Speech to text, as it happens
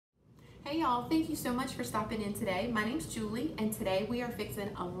Hey y'all, thank you so much for stopping in today. My name's Julie and today we are fixing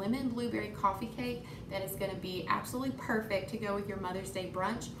a lemon blueberry coffee cake that is going to be absolutely perfect to go with your Mother's Day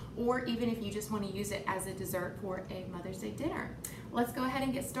brunch, or even if you just want to use it as a dessert for a Mother's Day dinner. Let's go ahead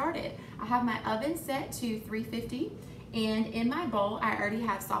and get started. I have my oven set to 350 and in my bowl I already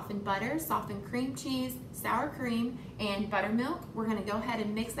have softened butter, softened cream cheese, sour cream, and buttermilk. We're going to go ahead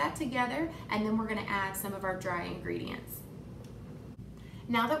and mix that together and then we're going to add some of our dry ingredients.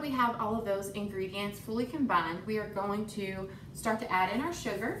 Now that we have all of those ingredients fully combined, we are going to start to add in our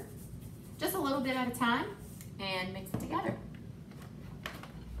sugar, just a little bit at a time, and mix it together.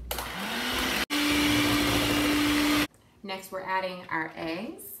 Next, we're adding our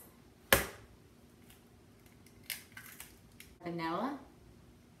eggs, vanilla,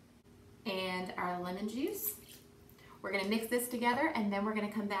 and our lemon juice. We're going to mix this together, and then we're going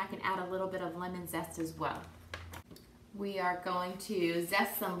to come back and add a little bit of lemon zest as well. We are going to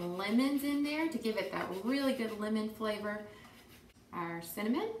zest some lemons in there to give it that really good lemon flavor. Our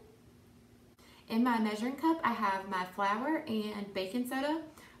cinnamon. In my measuring cup, I have my flour and baking soda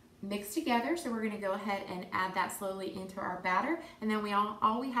mixed together. So we're going to go ahead and add that slowly into our batter. And then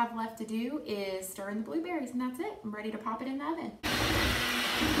all we have left to do is stir in the blueberries, and that's it. I'm ready to pop it in the oven.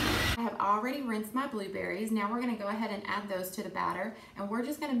 I have already rinsed my blueberries. Now we're going to go ahead and add those to the batter, and we're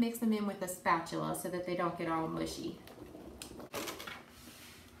just going to mix them in with a spatula so that they don't get all mushy.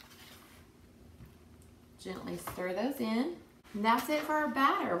 Gently stir those in. And that's it for our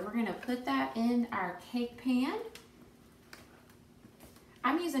batter. We're going to put that in our cake pan.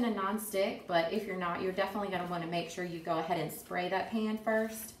 I'm using a non-stick, but if you're not, you're definitely going to want to make sure you go ahead and spray that pan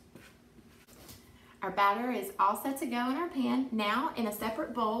first. Our batter is all set to go in our pan. Now, in a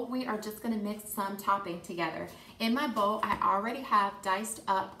separate bowl, we are just going to mix some topping together. In my bowl, I already have diced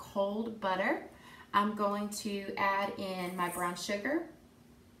up cold butter. I'm going to add in my brown sugar,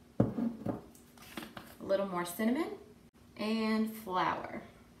 a little more cinnamon, and flour.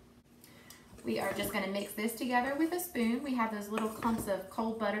 We are just going to mix this together with a spoon. We have those little clumps of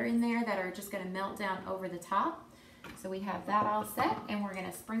cold butter in there that are just going to melt down over the top. So we have that all set, and we're going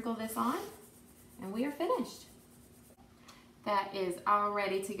to sprinkle this on, and we are finished. That is all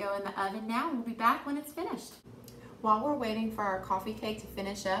ready to go in the oven now. We'll be back when it's finished. While we're waiting for our coffee cake to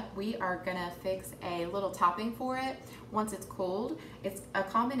finish up, we are gonna fix a little topping for it once it's cooled. It's a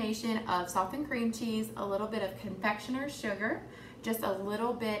combination of softened cream cheese, a little bit of confectioner's sugar, just a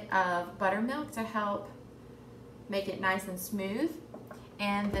little bit of buttermilk to help make it nice and smooth,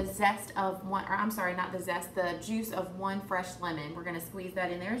 and the zest of one, or I'm sorry, not the zest, the juice of one fresh lemon. We're gonna squeeze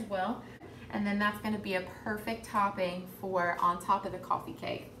that in there as well. And then that's gonna be a perfect topping for on top of the coffee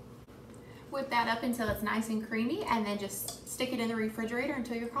cake. Whip that up until it's nice and creamy, and then just stick it in the refrigerator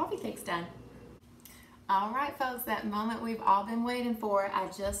until your coffee cake's done. All right, folks, that moment we've all been waiting for. I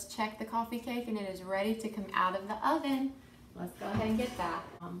just checked the coffee cake and it is ready to come out of the oven. Let's go ahead and get that.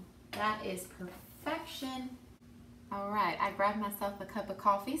 That is perfection. All right, I grabbed myself a cup of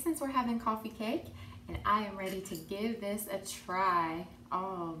coffee since we're having coffee cake, and I am ready to give this a try.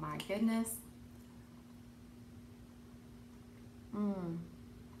 Oh my goodness.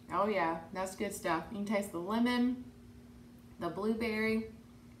 Oh yeah, that's good stuff. You can taste the lemon, the blueberry,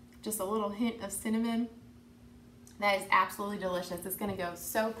 just a little hint of cinnamon. That is absolutely delicious. It's gonna go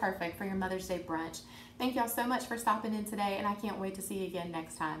so perfect for your Mother's Day brunch. Thank y'all so much for stopping in today, and I can't wait to see you again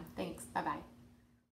next time. Thanks, bye-bye.